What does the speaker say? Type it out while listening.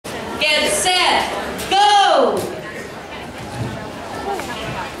Get set. Go!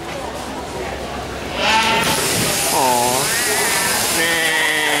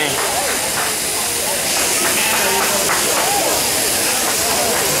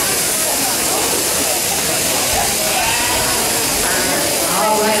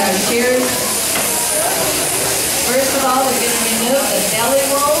 Alright, our shears. First of all, we're going to remove the belly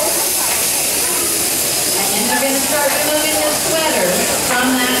roll. And then we're going to start removing the sweater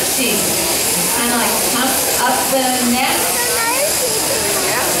from that sheep. Kind of like pump up the neck.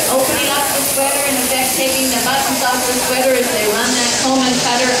 Opening up the sweater, in effect taking the buttons off the sweater as they run that comb and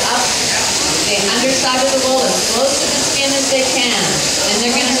cutter up the underside of the wool as close to the skin as they can. And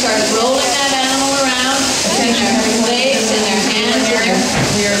they're going to start rolling that animal around in their legs and their hands and their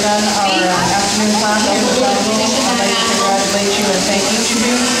We are done our afternoon class. I'd like to congratulate you and thank each of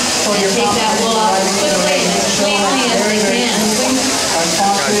you for your take that wool off as quickly and as cleanly as they can. Our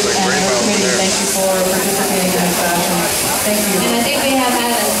sponsors and our committee, thank you for participating in this fashion. Thank you. And I think we have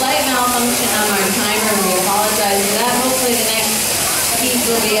had a slight malfunction on our timer. We apologize for that. Hopefully the next piece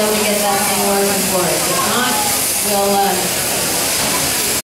will be able to get that thing working for us. If not, we'll